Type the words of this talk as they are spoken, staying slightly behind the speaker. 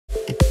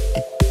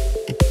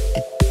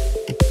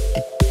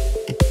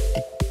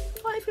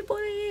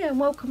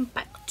welcome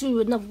back to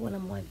another one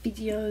of my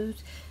videos.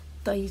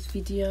 Today's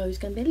video is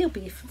going to be a little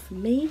bit different for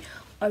me.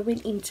 I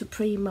went into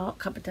Primark a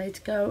couple of days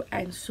ago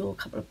and saw a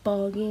couple of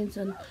bargains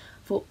and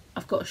thought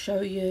I've got to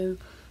show you,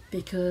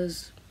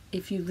 because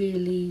if you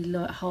really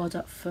like hard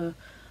up for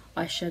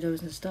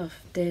eyeshadows and stuff,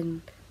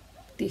 then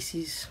this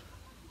is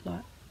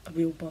like a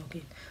real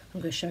bargain. I'm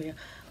going to show you.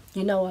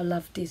 You know I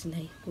love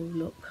Disney. Well,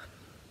 look,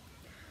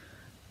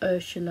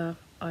 Ursula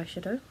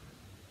eyeshadow.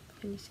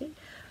 Can you see?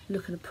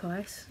 Look at the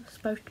price. It's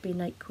supposed to be an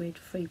 £8,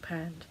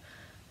 £3.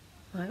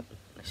 Right,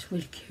 it's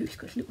really cute. It's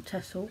got a little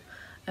tassel.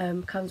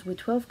 Comes with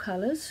 12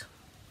 colours.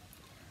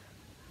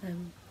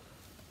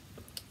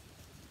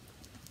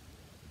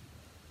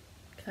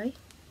 Okay.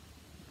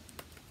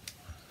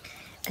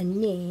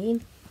 And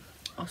then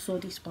I saw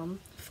this one.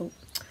 Thought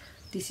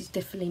this is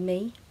definitely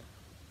me.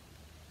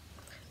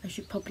 As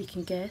you probably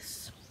can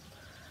guess,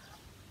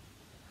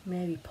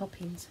 Mary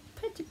Poppins,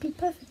 practically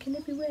perfect in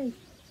every way.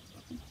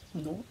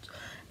 Not.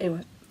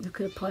 Anyway,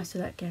 look at the price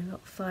of that again.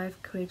 Like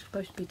 £5,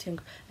 supposed to be 10.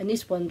 And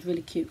this one's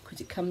really cute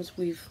because it comes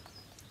with,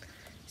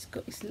 it's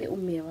got this little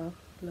mirror.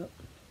 Look,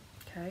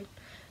 okay.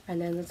 And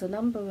then there's an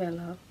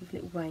umbrella with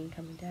little rain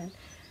coming down.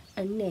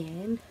 And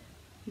then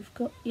you've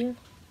got your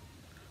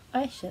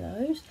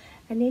eyeshadows.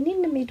 And then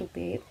in the middle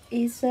bit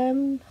is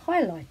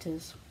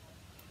highlighters.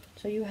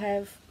 So you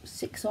have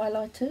 6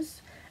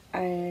 highlighters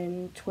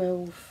and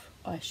 12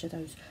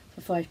 eyeshadows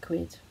for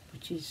 £5,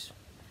 which is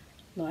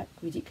like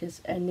ridiculous.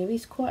 And there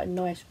is quite a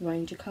nice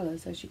range of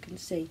colours, as you can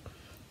see.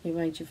 They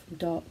range from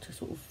dark to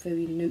sort of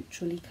very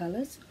neutrally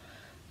colours.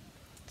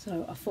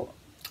 So I thought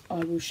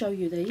I will show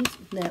you these.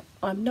 Now,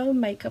 I'm no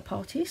makeup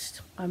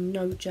artist, I'm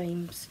no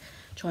James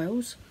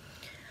Charles,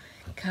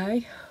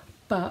 okay,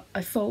 but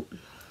I thought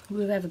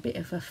we'll have a bit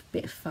of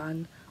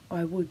fun.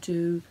 I will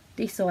do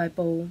this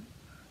eyeball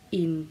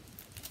in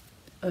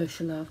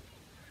Ursula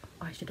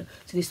eyeshadow.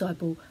 So this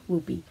eyeball will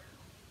be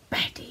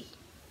baddie,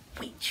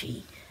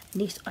 witchy,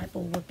 and this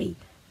eyeball will be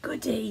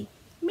goody,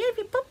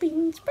 Mary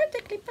Poppins,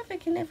 practically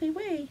perfect in every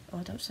way. Oh,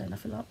 I don't say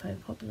nothing like Mary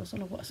Poppins. I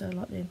don't know what I sound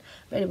like then.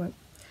 But anyway,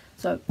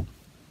 so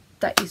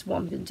that is what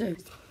I'm going to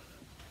do.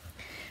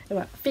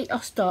 Alright, I think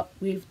I'll start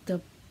with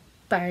the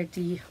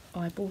baddie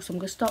eyeball. So I'm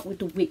going to start with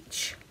the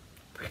witch.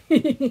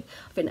 I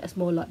think that's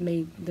more like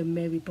me than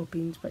Mary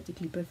Poppins,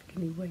 practically perfect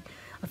in every way.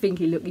 I think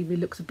he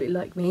looks a bit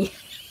like me.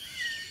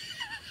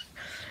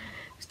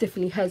 It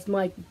definitely has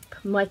my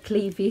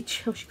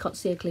cleavage. Oh, she can't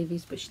see her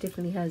cleavage, but she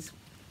definitely has.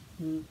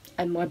 And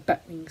my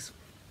back rings.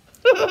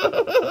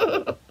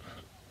 I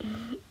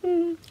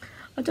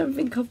don't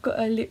think I've got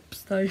her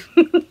lips though.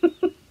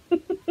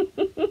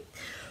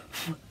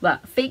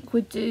 But I think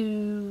we'll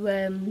do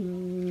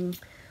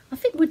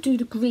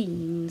the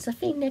greens. I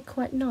think they're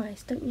quite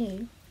nice, don't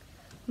you?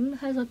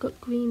 Has I got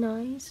green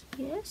eyes?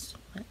 Yes.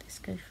 Right, let's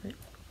go for it.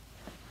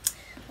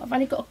 I've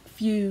only got a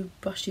few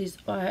brushes.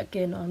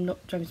 Again, I'm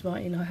not James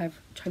Martin. I have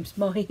James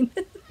Martin.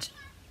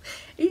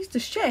 He's the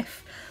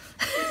chef.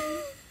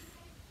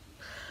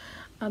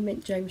 I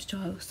meant James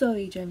Charles.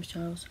 Sorry, James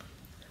Charles.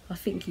 I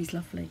think he's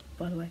lovely,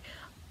 by the way.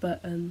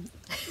 But James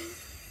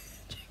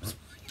Martin.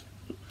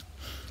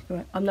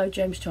 Right, I'm no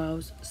James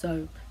Charles,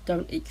 so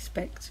don't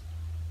expect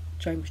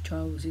James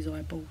Charles's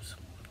eyeballs.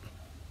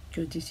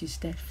 Because this is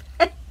Steph.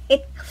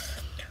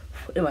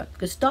 Anyway, I'm going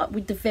to start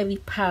with the very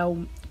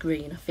pale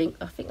green. I think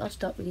I'll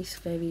start with this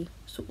very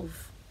sort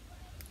of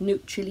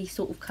neutrally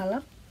sort of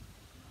colour.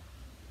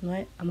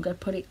 Right, I'm going to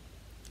put it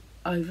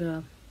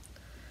over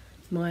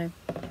my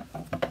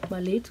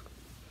lid.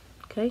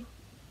 Okay.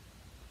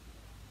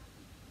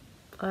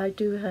 I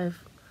do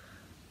have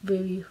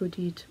very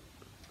hooded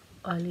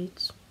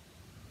eyelids.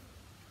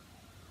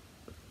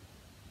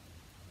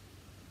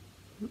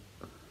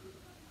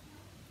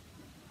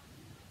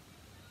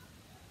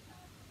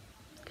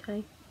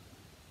 Okay,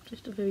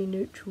 just a very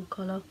neutral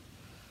colour,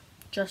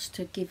 just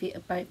to give it a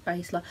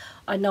base light.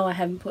 I know I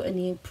haven't put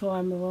any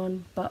primer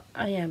on, but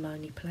I am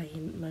only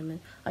playing at the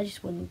moment. I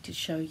just wanted to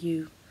show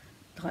you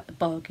like the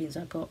bargains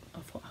I got.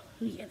 I thought, oh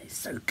yeah, they're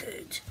so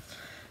good.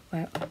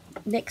 Well,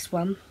 next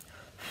one,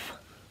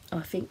 I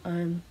think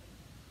we're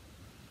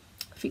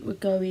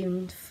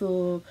going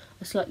for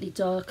a slightly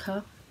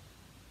darker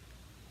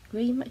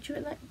green. Make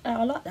sure that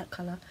I like that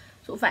colour,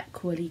 sort of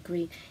aqua-y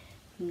green,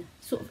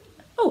 sort of.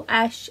 Oh,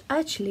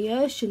 actually,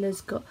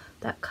 Ursula's got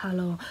that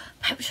colour.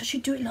 Perhaps I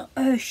should do it like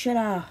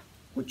Ursula.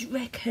 What do you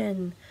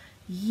reckon?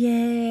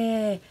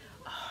 Yeah.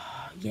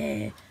 Oh,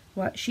 yeah.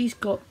 Right, she's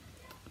got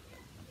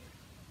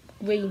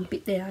green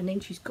bit there, and then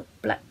she's got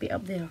black bit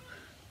up there.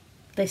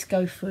 Let's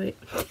go for it.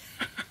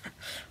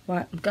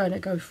 Right, I'm going to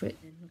go for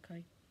it then, okay.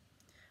 I'm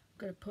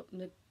going to put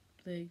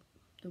the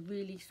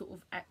really sort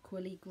of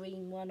aqua-y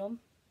green one on.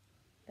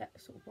 That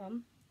sort of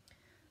one.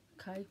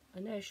 Okay,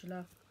 and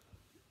Ursula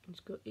has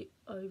got it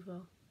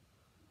over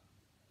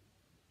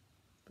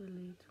the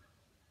lid.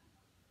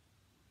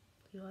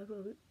 The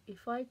eyebrow.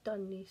 If I'd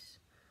done this,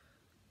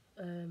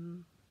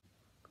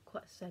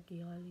 quite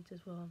saggy eyelid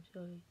as well, I'm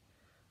sorry.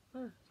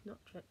 Oh, it's not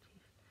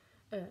attractive.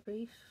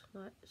 Brief,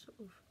 like sort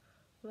of,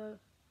 well,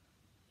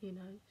 you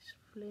know, just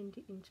blend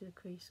it into the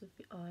crease of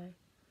the eye,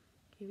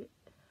 give it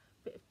a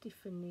bit of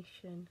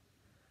definition.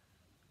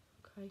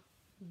 Okay,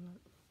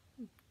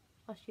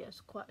 actually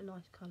that's quite a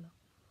nice colour,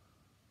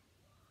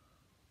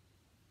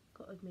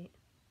 got to admit.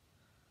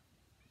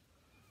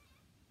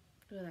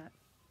 Look at that.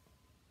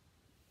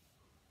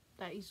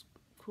 That is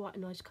quite a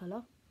nice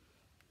colour.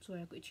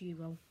 Sorry, I've got a chew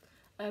roll.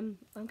 I'm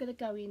gonna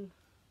go in.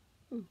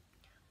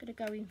 Gonna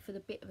go in for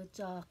the bit of a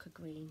darker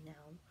green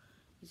now.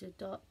 It's a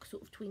dark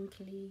sort of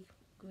twinkly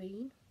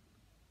green.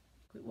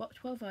 What,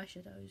 12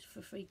 eyeshadows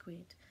for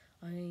 £3?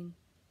 I mean,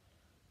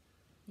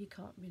 you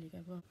can't really go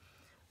wrong.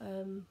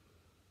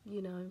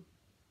 You know.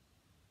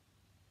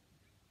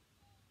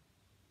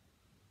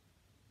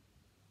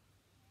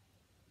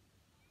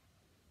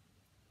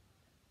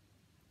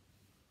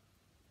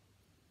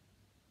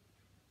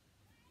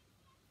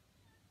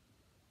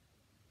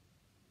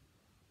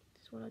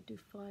 Just want to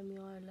define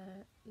my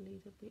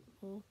eyelid a bit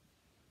more,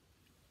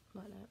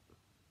 like that.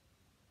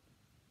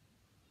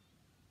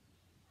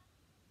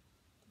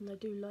 And I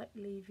do like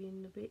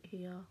leaving a bit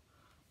here,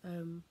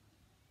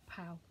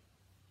 pale,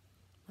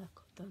 like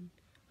I've done.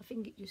 I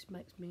think it just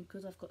makes me,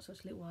 because I've got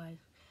such little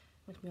eyes,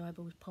 makes my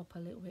eyeballs pop a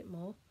little bit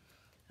more.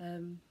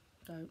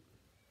 So,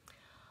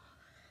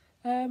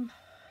 I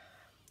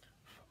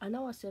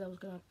know I said I was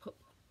going to put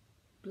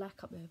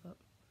black up there, but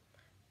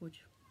would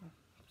you? Oh,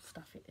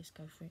 stuff it, let's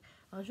go for it.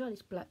 I'll try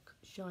this black,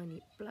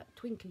 shiny, black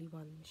twinkly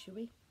one, shall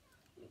we?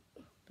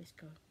 Let's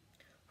go.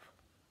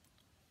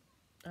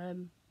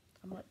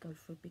 I might go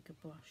for a bigger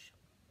brush.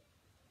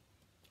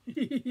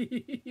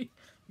 This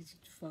is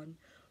fun.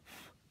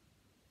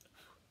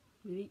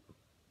 Really?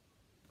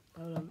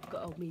 Hold on, I've got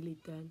to hold my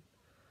lid down,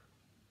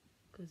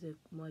 because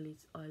my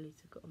eyelids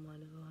have got a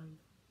mind of their own.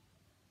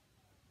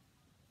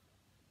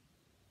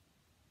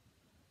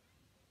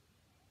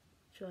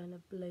 Trying to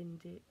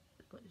blend it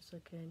as much as I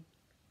can.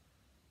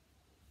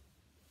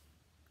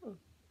 Oh,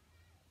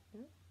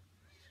 yeah.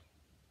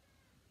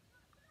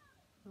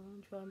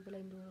 I'll try and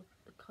blend all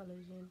the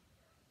colours in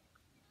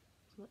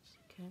as much as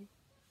I can.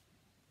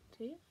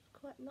 See, it's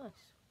quite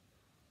nice.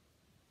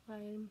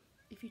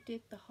 If you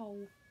did the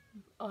whole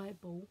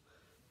eyeball,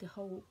 the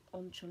whole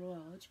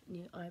entourage, and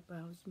your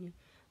eyebrows and your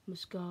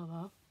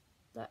mascara,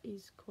 that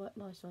is quite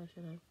nice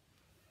eyeshadow.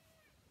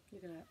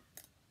 Look at that.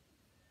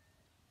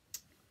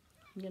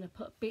 I'm going to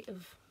put a bit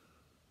of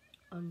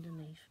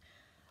underneath.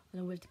 I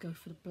don't know whether to go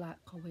for the black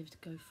or whether to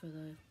go for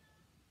the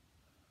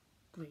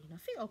green. I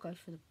think I'll go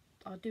for the,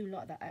 I do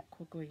like that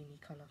aqua greeny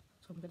colour,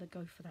 so I'm going to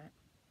go for that.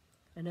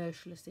 And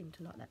Ursula seemed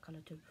to like that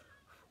colour too.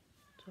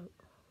 So,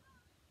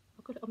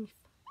 I've got it on my,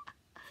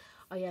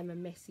 I am a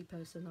messy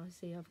person, I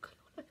see, I've got it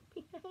all over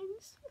my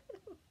hands.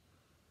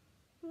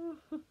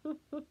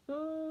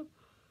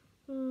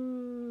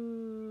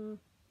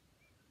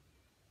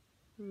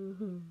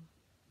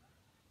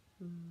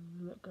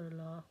 I'm not going to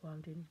laugh while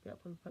I'm doing this bit. I'll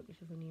probably poke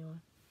myself in the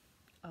eye.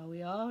 Oh,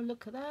 we are,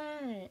 look at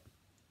that.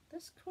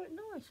 That's quite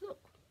nice,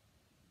 look.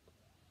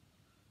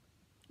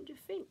 What do you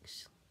think?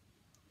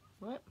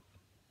 Right.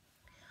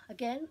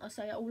 Again, I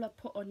say all I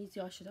put on is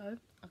the eyeshadow.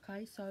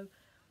 Okay, so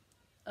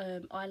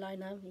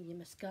eyeliner and your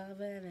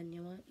mascara and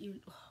you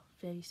oh,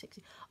 very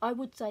sexy. I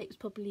would say it's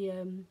probably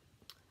a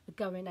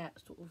going out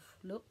sort of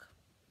look,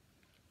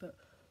 but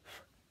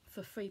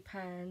for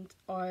 £3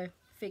 I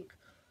think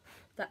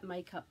that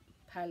makeup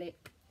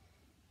palette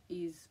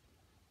is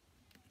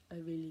a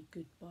really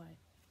good buy.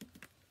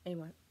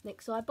 Anyway,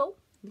 next eyeball.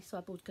 This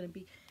eyeball's going to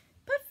be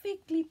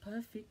perfectly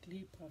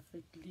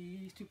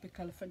super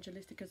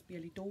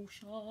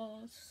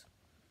califragilisticexpialidocious.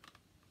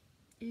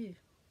 Ew.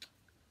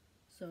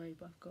 Sorry,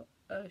 but I've got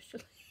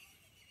Ursula.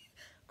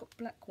 I've got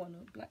black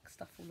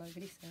stuff all over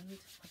this hand.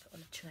 I've got on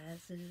the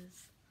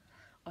trousers.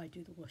 I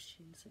do the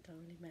washing, so it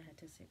don't really matter,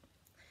 does it?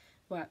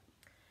 Right,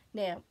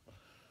 now,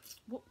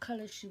 what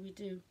colour should we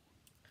do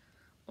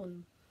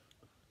on?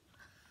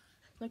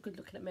 No good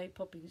looking at Mary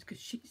Poppins because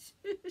she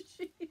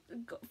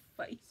hasn't got a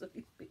face on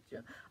this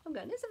picture. I'm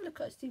going, let's have a look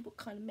at her, see what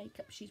kind of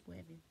makeup she's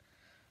wearing.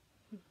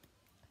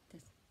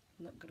 That's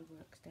not going to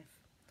work, Steph.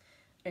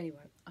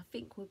 Anyway, I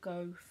think we'll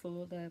go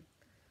for the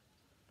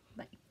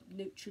like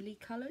neutrally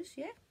colours,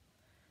 yeah?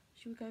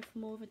 Should we go for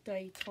more of a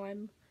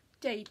daytime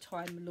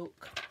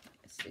look?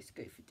 Let's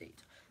go for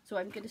daytime. So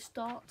I'm going to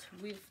start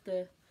with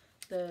the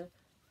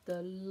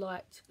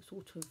light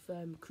sort of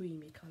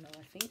creamy colour,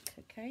 I think,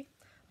 okay?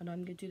 And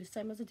I'm going to do the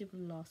same as I did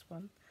with the last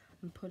one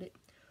and put it,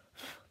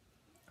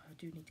 I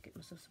do need to get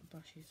myself some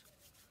brushes.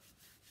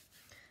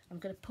 I'm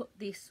going to put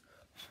this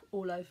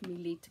all over my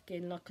lid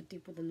again like I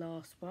did with the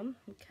last one,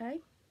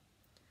 okay?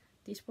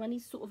 This one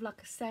is sort of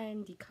like a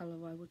sandy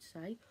colour, I would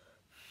say.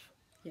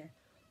 Yeah,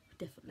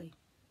 definitely.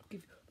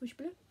 Give push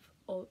blue,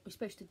 or we're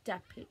supposed to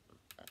dap it.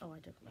 Oh, I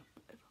don't know.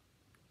 Whatever.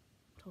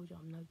 Told you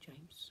I'm no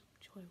James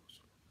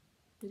Giles.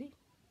 Did he?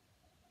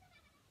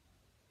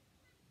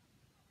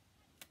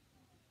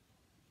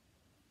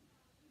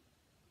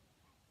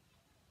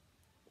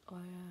 I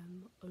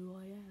am who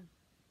I am.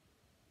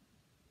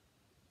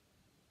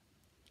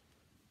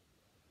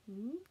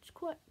 It's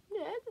quite,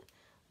 yeah,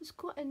 it's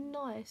quite a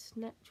nice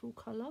natural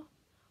colour.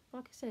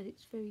 Like I said,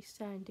 it's very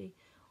sandy.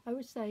 I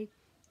would say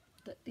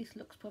that this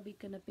looks probably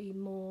going to be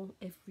more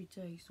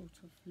everyday sort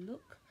of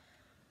look.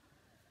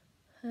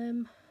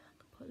 I'll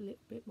put a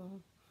little bit more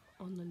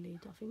on the lid,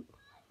 I think.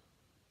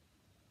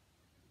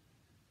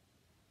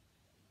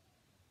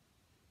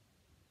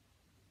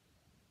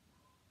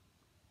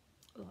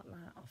 Like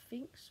that, I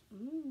think.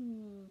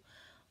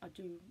 I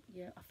do,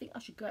 yeah. I think I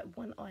should go at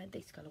one eye and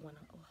this colour, one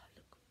eye. Oh,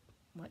 look,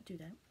 might do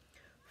that.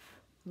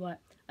 Right,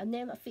 and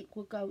then I think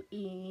we'll go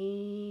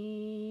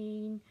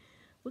in.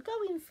 We're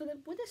going for the.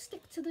 We'll just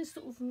stick to the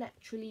sort of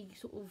naturally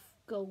sort of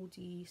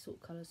goldy sort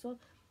of colour. So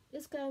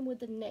let's go in with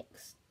the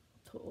next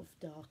sort of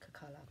darker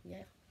colour,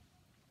 yeah.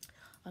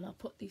 And I'll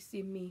put this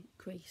in me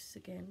crease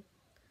again.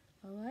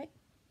 All right.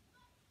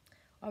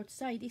 I would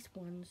say this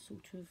one's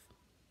sort of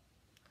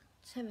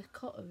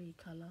terracotta-y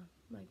colour,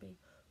 maybe.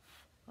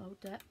 Oh,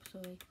 that,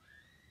 sorry.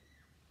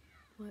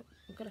 Right,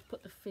 I'm going to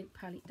put the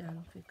palette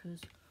down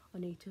because I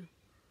need to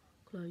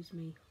close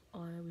my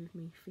eye with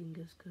my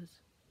fingers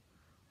because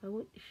I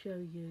want to show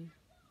you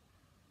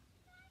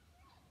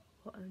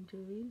what I'm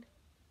doing.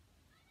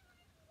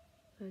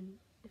 And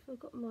if I've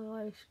got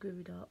my eye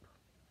screwed up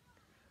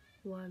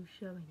while I'm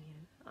showing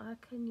you, how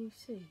can you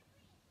see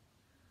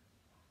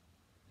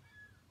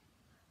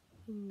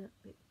in that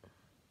bit?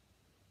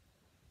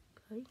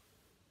 Okay,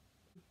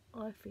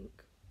 I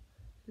think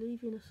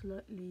leaving a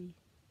slightly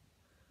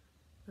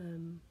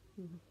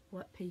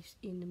white piece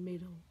in the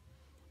middle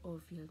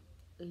of your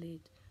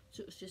lid,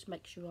 so it just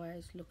makes your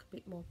eyes look a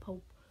bit more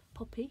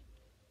poppy.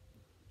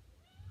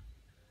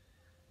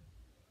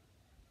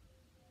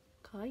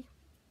 Okay,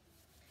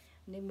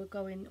 and then I'm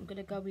going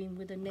to go in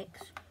with the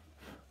next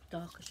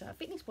darker shade. I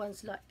think this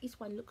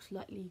one looks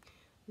slightly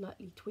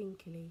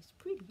twinkly. It's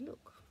pretty,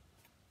 look.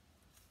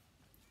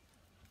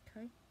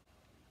 Okay,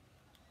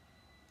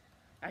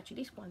 actually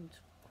this one's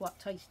quite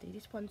tasty.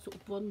 This one's sort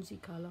of bronzy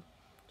colour,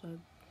 so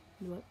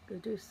you know, I'm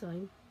going to do the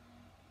same.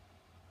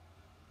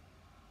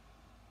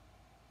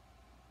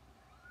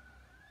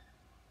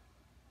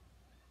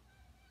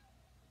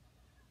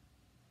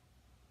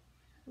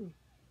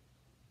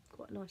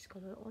 Quite a nice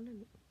colour that one,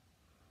 isn't it?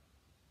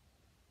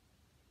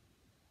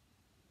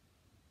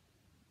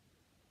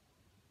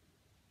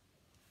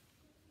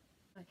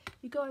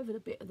 You go over the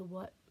bit of the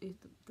white, the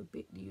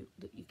bit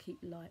that you keep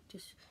light.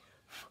 Just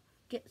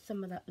get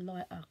some of that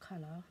lighter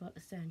colour, like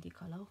the sandy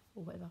colour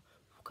or whatever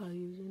colour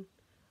you're using,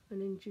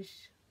 and then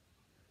just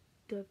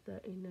dab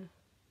that in the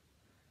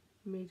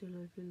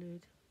middle of your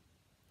lid,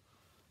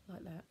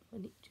 like that.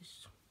 And it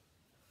just,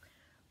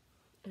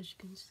 as you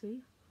can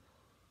see,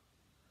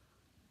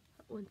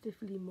 that one's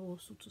definitely more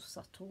sort of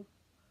subtle.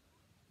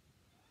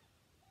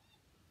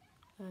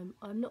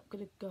 I'm not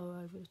going to go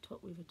over the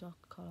top with a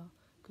darker colour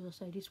because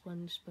I say this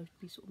one is supposed to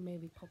be sort of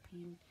Mary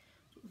Poppins,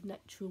 sort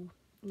of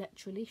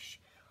naturalish.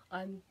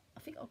 I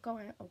think I'll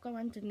go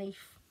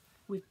underneath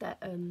with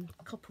that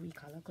coppery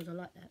colour because I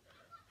like that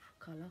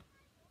colour.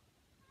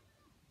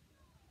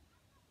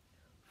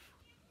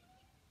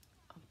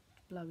 I'm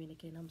blowing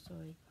again, I'm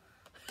sorry.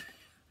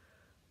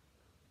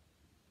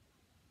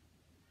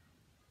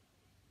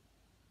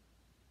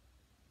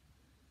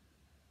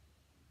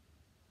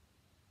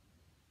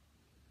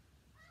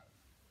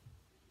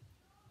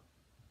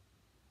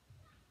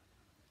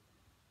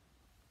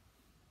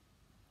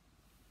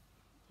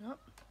 Yep.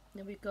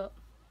 Then we've got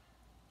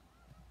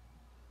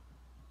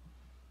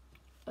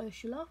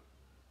Ursula.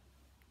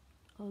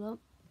 Hold on.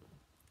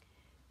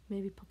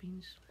 Maybe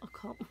Poppins. I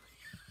can't.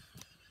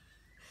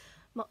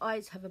 My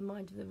eyes have a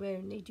mind of their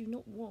own. They do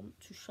not want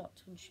to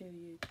shut and show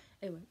you.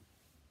 Anyway,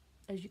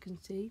 as you can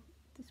see,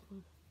 this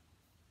one,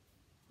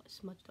 I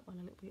smudged that one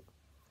a little bit.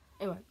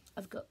 Anyway,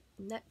 I've got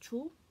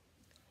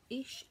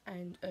natural-ish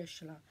and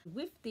Ursula.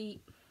 With the,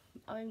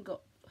 I haven't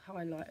got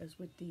highlighters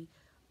with the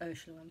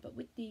Ursula one, but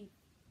with the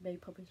Mary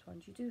Poppins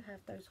ones, you do have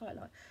those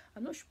highlights.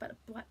 I'm not sure about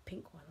the bright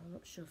pink one. I'm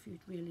not sure if you'd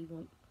really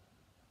want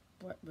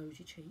bright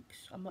rosy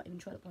cheeks. I might even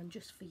try that one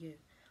just for you.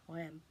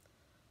 I am.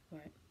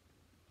 Right.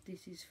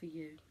 This is for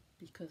you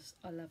because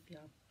I love you.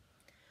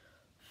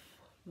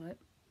 Right.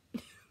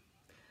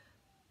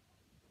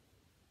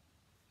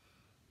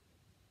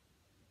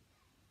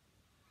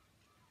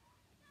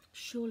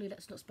 Surely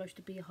that's not supposed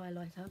to be a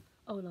highlighter.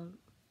 Oh no.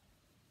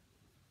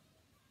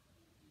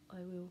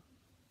 I will.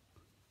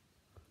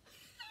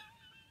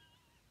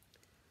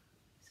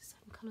 It's the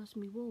same colour as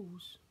my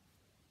walls.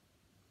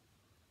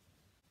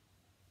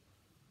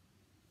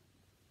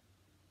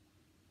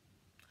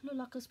 I look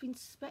like I've been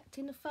specked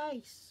in the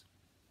face.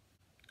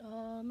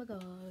 Oh my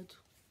god.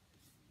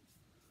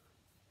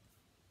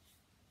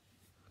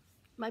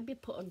 Maybe I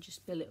put on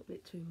just a little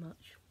bit too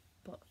much,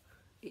 but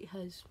it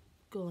has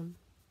gone.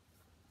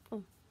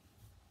 Oh.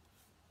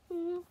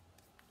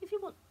 If you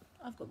want,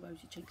 I've got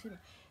rosy cheeks anyway.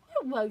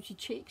 Not rosy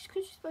cheeks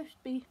because you're supposed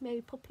to be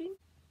Mary Poppins.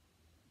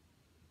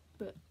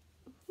 But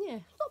yeah,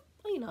 not,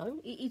 you know,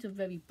 it is a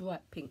very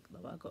bright pink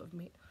though, I've got to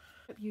admit.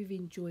 Hope you've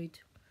enjoyed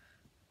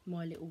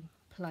my little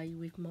play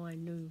with my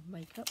new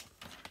makeup.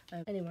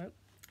 Anyway,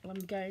 I'm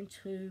going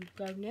to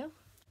go now.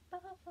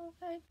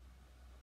 Bye.